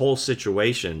like this whole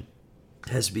situation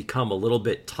has become a little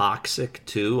bit toxic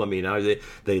too. I mean,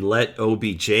 they let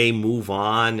OBJ move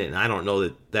on, and I don't know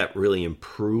that really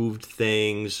improved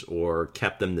things or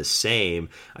kept them the same.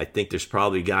 I think there's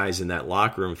probably guys in that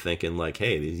locker room thinking like,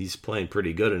 hey, he's playing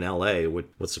pretty good in LA.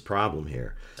 What's the problem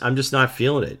here? I'm just not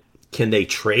feeling it. Can they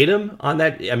trade him on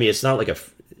that? I mean, it's not like a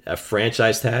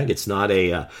franchise tag. It's not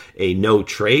a no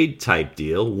trade type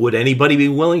deal. Would anybody be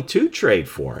willing to trade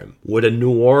for him? Would a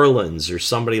New Orleans or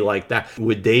somebody like that,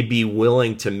 would they be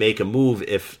willing to make a move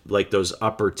if like those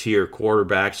upper tier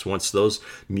quarterbacks, once those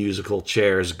musical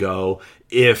chairs go,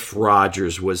 if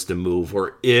Rodgers was to move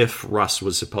or if Russ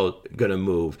was going to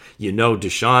move,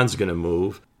 Deshaun's going to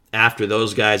move. After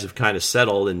those guys have kind of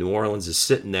settled and New Orleans is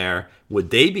sitting there, would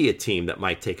they be a team that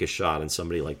might take a shot on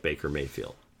somebody like Baker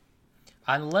Mayfield?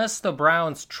 Unless the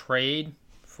Browns trade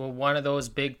for one of those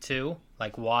big two,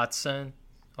 like Watson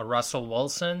or Russell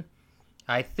Wilson,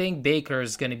 I think Baker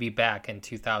is going to be back in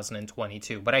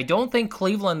 2022. But I don't think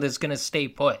Cleveland is going to stay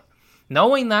put.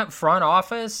 Knowing that front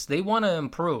office, they want to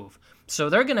improve. So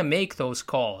they're going to make those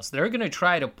calls. They're going to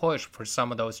try to push for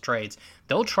some of those trades.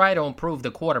 They'll try to improve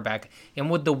the quarterback. And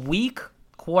with the weak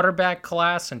quarterback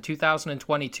class in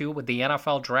 2022 with the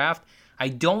NFL draft, I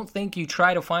don't think you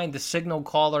try to find the signal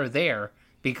caller there,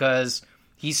 because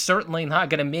he's certainly not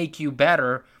going to make you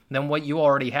better than what you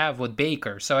already have with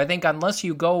Baker. So I think unless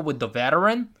you go with the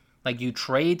veteran, like you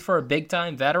trade for a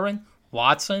big-time veteran,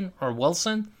 Watson or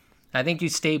Wilson, I think you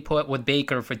stay put with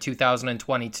Baker for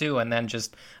 2022 and then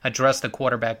just address the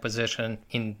quarterback position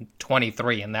in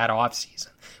 23 in that offseason.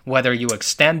 Whether you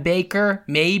extend Baker,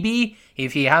 maybe,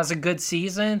 if he has a good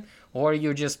season, or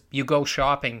you go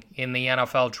shopping in the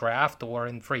NFL draft or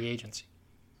in free agency.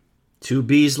 Two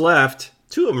B's left.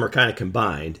 Two of them are kind of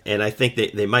combined, and I think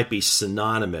they might be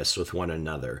synonymous with one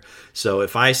another. So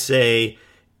if I say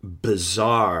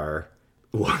bizarre,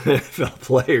 what NFL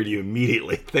player do you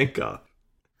immediately think of?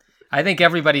 I think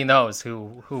everybody knows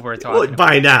who we're talking about.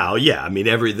 By now, yeah. I mean,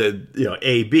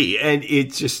 AB. And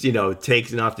it's just,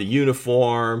 taking off the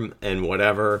uniform and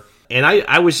whatever. And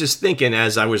I was just thinking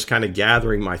as I was kind of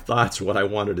gathering my thoughts, what I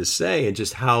wanted to say, and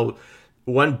just how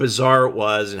bizarre it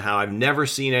was and how I've never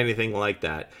seen anything like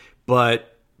that.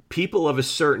 But people of a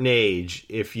certain age,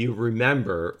 if you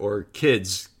remember, or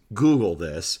kids, Google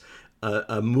this,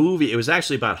 a movie, it was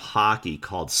actually about hockey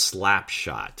called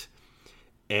Slapshot.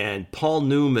 And Paul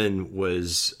Newman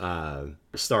was the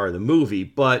star of the movie,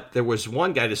 but there was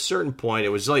one guy at a certain point, it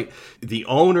was like the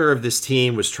owner of this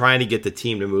team was trying to get the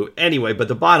team to move. Anyway, but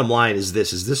the bottom line is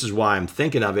this is why I'm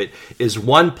thinking of it, is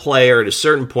one player at a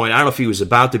certain point, I don't know if he was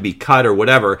about to be cut or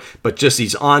whatever, but just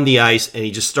he's on the ice and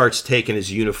he just starts taking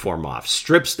his uniform off,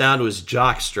 strips down to his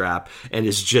jockstrap, and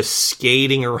is just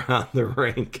skating around the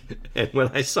rink. And when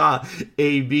I saw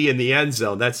AB in the end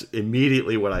zone, that's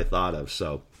immediately what I thought of.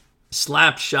 So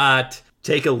Slapshot,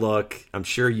 take a look. I'm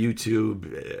sure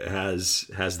YouTube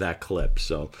has that clip.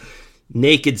 So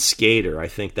Naked Skater, I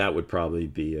think that would probably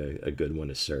be a good one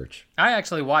to search. I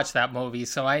actually watched that movie,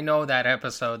 so I know that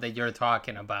episode that you're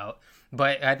talking about.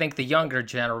 But I think the younger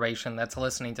generation that's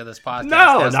listening to this podcast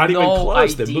has not even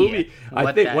close. The movie,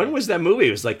 I think, when was that movie?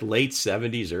 It was like late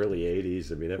 70s, early 80s.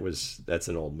 I mean, that's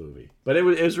an old movie, but it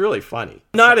was really funny.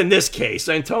 Not in this case,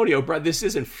 Antonio. Bro, this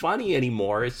isn't funny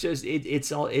anymore. It's just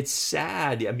it's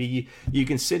sad. I mean, you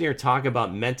can sit here and talk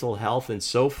about mental health and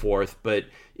so forth, but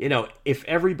if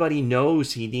everybody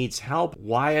knows he needs help,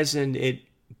 why hasn't it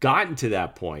gotten to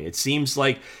that point? It seems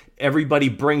like everybody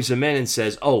brings him in and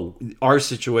says, oh, our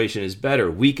situation is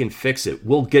better. We can fix it.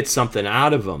 We'll get something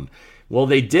out of him. Well,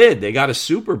 they did. They got a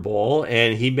Super Bowl,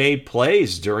 and he made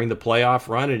plays during the playoff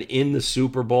run and in the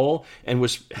Super Bowl and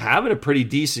was having a pretty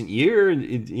decent year.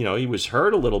 He was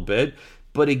hurt a little bit.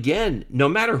 But again, no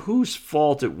matter whose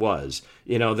fault it was,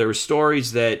 there were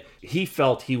stories that he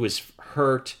felt he was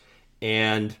hurt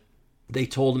and they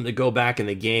told him to go back in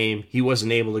the game. He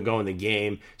wasn't able to go in the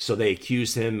game, so they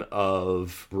accused him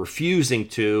of refusing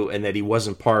to and that he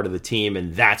wasn't part of the team,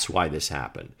 and that's why this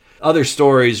happened. Other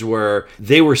stories where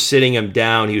they were sitting him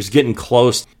down. He was getting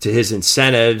close to his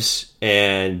incentives,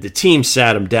 and the team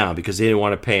sat him down because they didn't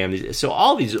want to pay him. So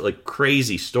all these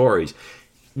crazy stories.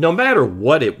 No matter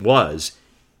what it was,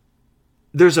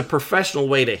 there's a professional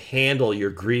way to handle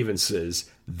your grievances.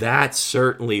 That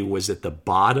certainly was at the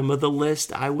bottom of the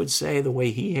list, I would say, the way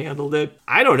he handled it.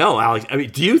 I don't know, Alex.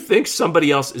 Do you think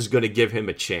somebody else is going to give him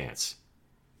a chance?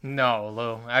 No,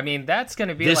 Lou. That's going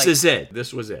to be This is it.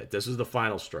 This was it. This was the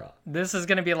final straw. This is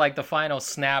going to be like the final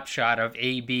snapshot of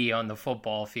AB on the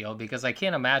football field because I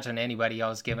can't imagine anybody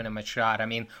else giving him a shot.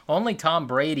 Only Tom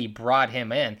Brady brought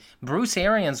him in. Bruce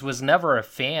Arians was never a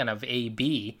fan of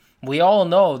AB. We all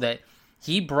know that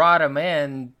he brought him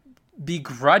in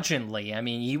begrudgingly.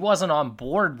 He wasn't on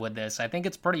board with this. I think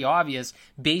it's pretty obvious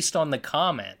based on the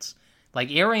comments.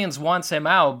 Arians wants him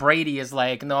out. Brady is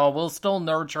like, no, we'll still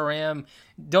nurture him.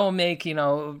 Don't make,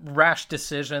 rash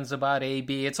decisions about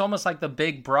AB. It's almost like the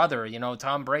big brother.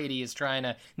 Tom Brady is trying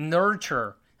to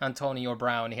nurture Antonio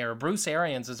Brown here. Bruce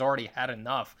Arians has already had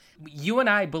enough. You and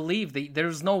I believe that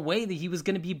there's no way that he was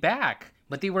going to be back,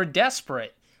 but they were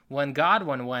desperate when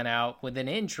Godwin went out with an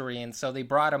injury, and so they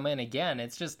brought him in again.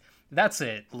 It's just, that's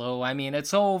it, Lou.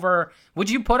 It's over. Would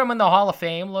you put him in the Hall of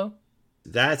Fame, Lou?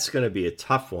 That's going to be a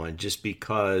tough one just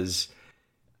because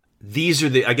these are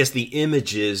the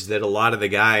images that a lot of the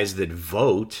guys that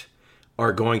vote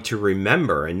are going to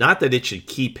remember. And not that it should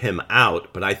keep him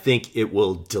out, but I think it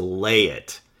will delay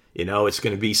it. It's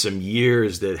going to be some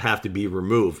years that have to be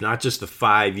removed, not just the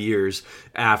 5 years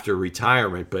after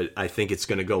retirement, but I think it's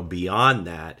going to go beyond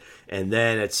that. And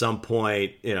then at some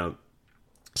point,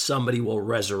 somebody will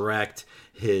resurrect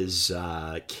his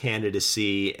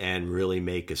candidacy and really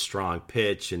make a strong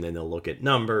pitch, and then they'll look at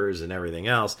numbers and everything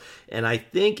else. And I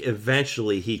think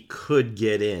eventually he could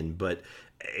get in, but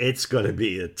it's going to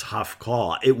be a tough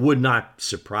call. It would not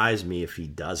surprise me if he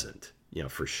doesn't,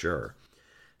 for sure.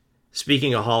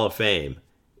 Speaking of Hall of Fame,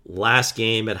 last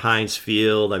game at Heinz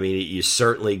Field, you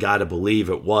certainly got to believe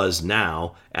it was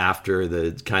now after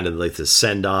the kind of the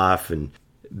send-off. And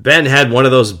Ben had one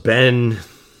of those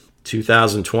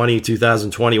 2020,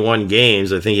 2021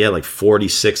 games. I think he had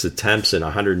 46 attempts and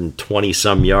 120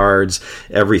 some yards.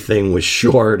 Everything was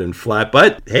short and flat.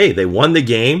 But hey, they won the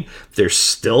game. They're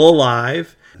still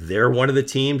alive. They're one of the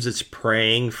teams that's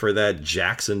praying for that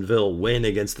Jacksonville win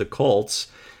against the Colts.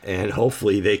 And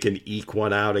hopefully they can eke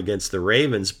one out against the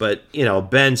Ravens. But,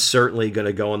 Ben's certainly going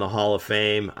to go in the Hall of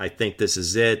Fame. I think this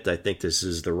is it. I think this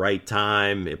is the right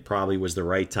time. It probably was the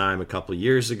right time a couple of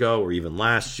years ago or even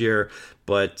last year.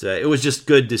 But it was just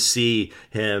good to see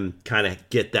him kind of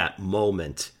get that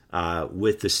moment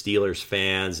with the Steelers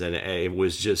fans. And it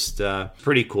was just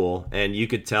pretty cool. And you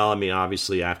could tell,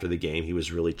 obviously after the game, he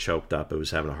was really choked up. He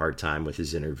was having a hard time with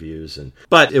his interviews.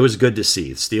 But it was good to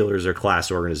see. The Steelers are a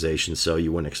class organization, so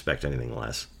you wouldn't expect anything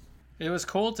less. It was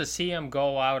cool to see him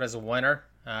go out as a winner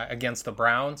against the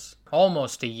Browns.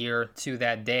 Almost a year to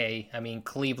that day.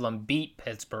 Cleveland beat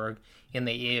Pittsburgh in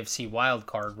the AFC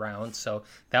wildcard round, so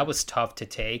that was tough to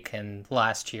take and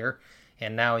last year.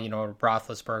 And now,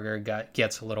 Roethlisberger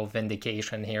gets a little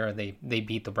vindication here. They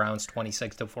beat the Browns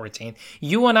 26-14.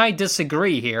 You and I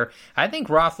disagree here. I think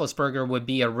Roethlisberger would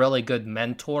be a really good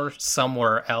mentor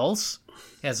somewhere else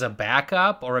as a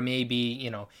backup, or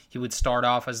maybe, he would start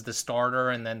off as the starter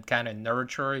and then kind of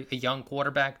nurture a young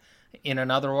quarterback in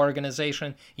another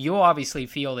organization. You obviously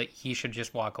feel that he should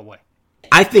just walk away.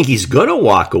 I think he's going to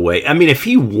walk away. If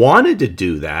he wanted to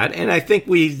do that, and I think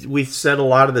we've said a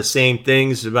lot of the same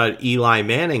things about Eli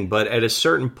Manning, but at a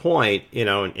certain point,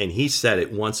 and he said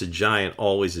it, once a giant,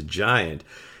 always a giant.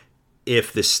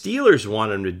 If the Steelers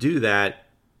want him to do that,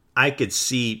 I could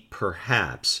see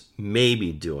perhaps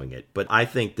maybe doing it, but I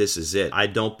think this is it. I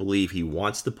don't believe he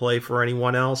wants to play for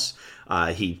anyone else.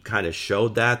 He kind of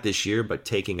showed that this year, but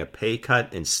taking a pay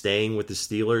cut and staying with the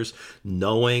Steelers,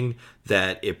 knowing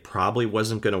that it probably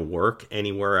wasn't going to work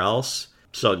anywhere else.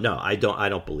 So no, I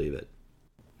don't believe it.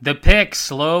 The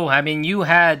picks, Lou. You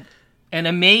had an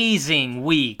amazing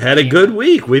week. Had a good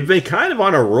week. We've been kind of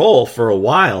on a roll for a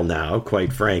while now,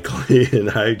 quite frankly. And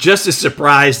I'm just as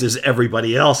surprised as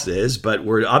everybody else is, but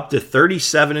we're up to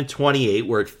 37-28.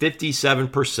 We're at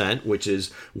 57%, which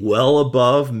is well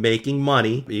above making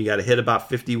money. You got to hit about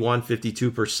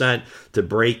 51-52% to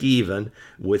break even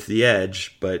with the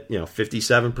edge, but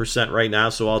 57% right now,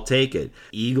 so I'll take it.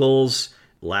 Eagles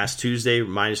last Tuesday,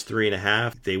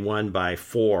 -3.5. They won by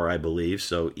 4, I believe,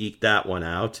 so eke that one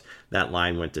out. That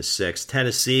line went to 6.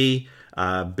 Tennessee,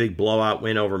 big blowout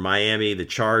win over Miami. The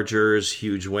Chargers,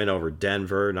 huge win over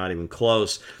Denver, not even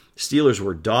close. Steelers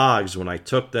were dogs when I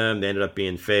took them. They ended up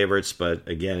being favorites, but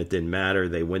again, it didn't matter.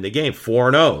 They win the game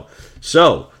 4-0.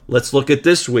 So let's look at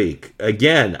this week.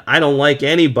 Again, I don't like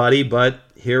anybody, but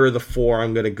here are the 4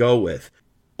 I'm going to go with.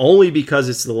 Only because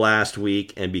it's the last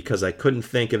week and because I couldn't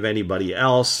think of anybody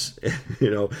else,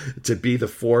 to be the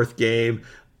 4th game.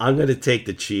 I'm going to take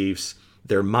the Chiefs.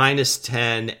 They're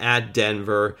 -10 at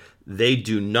Denver. They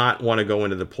do not want to go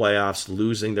into the playoffs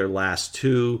losing their last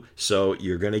 2, so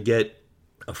you're going to get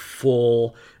a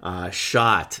full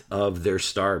shot of their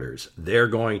starters. They're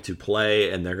going to play,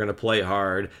 and they're going to play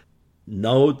hard.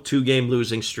 No 2-game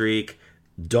losing streak.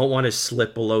 Don't want to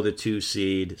slip below the 2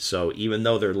 seed. So even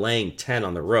though they're laying 10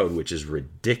 on the road, which is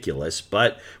ridiculous,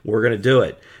 but we're going to do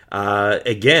it.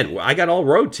 Again, I got all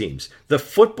road teams. The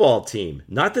football team,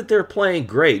 not that they're playing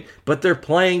great, but they're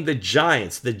playing the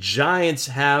Giants. The Giants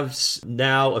have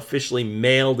now officially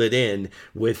mailed it in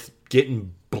with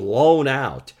getting blown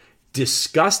out.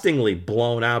 Disgustingly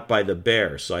blown out by the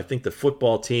Bears. So I think the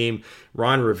football team,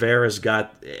 Ron Rivera's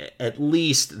got at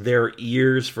least their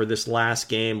ears for this last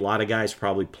game. A lot of guys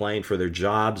probably playing for their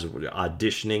jobs,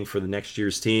 auditioning for the next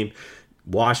year's team.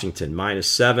 Washington,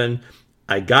 -7.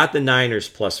 I got the Niners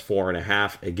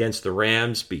 +4.5 against the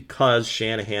Rams because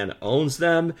Shanahan owns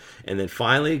them. And then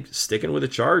finally, sticking with the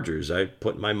Chargers. I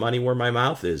put my money where my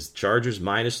mouth is. Chargers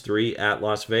 -3 at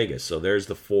Las Vegas. So there's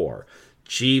the 4.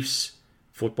 Chiefs,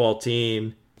 football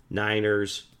team,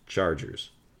 Niners, Chargers.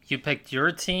 You picked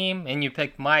your team and you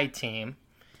picked my team,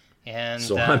 and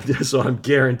so I'm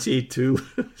guaranteed to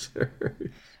lose.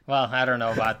 Well, I don't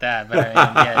know about that,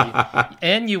 but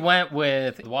and you went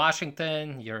with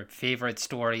Washington, your favorite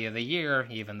story of the year,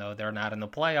 even though they're not in the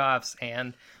playoffs.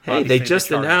 And hey, they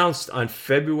just announced on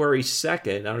February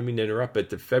 2nd. I don't mean to interrupt, but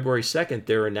the February 2nd,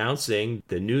 they're announcing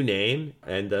the new name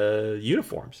and the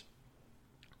uniforms.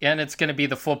 And it's going to be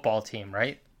the football team,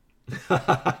 right?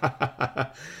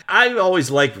 I've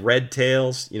always liked Red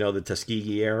Tails, the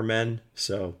Tuskegee Airmen.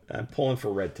 So I'm pulling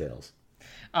for Red Tails.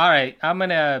 All right. I'm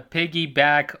going to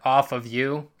piggyback off of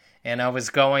you. And I was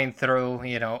going through,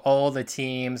 all the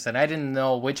teams. And I didn't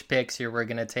know which picks you were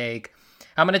going to take.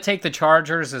 I'm going to take the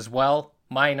Chargers as well.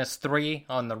 -3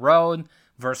 on the road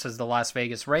versus the Las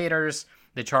Vegas Raiders.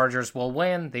 The Chargers will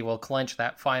win. They will clinch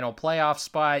that final playoff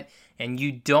spot. And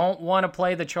you don't want to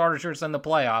play the Chargers in the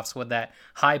playoffs with that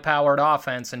high-powered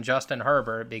offense and Justin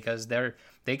Herbert because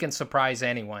they can surprise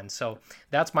anyone. So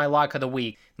that's my lock of the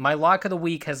week. My lock of the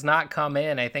week has not come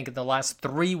in, I think, in the last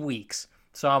 3 weeks.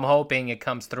 So I'm hoping it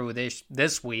comes through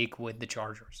this week with the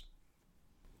Chargers.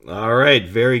 All right.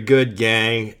 Very good,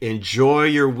 gang. Enjoy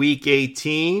your Week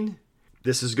 18.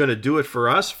 This is going to do it for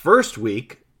us. First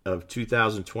week of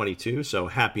 2022. So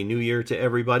Happy New Year to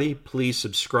everybody. Please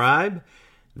subscribe.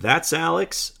 That's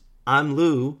Alex. I'm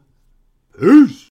Lou. Peace.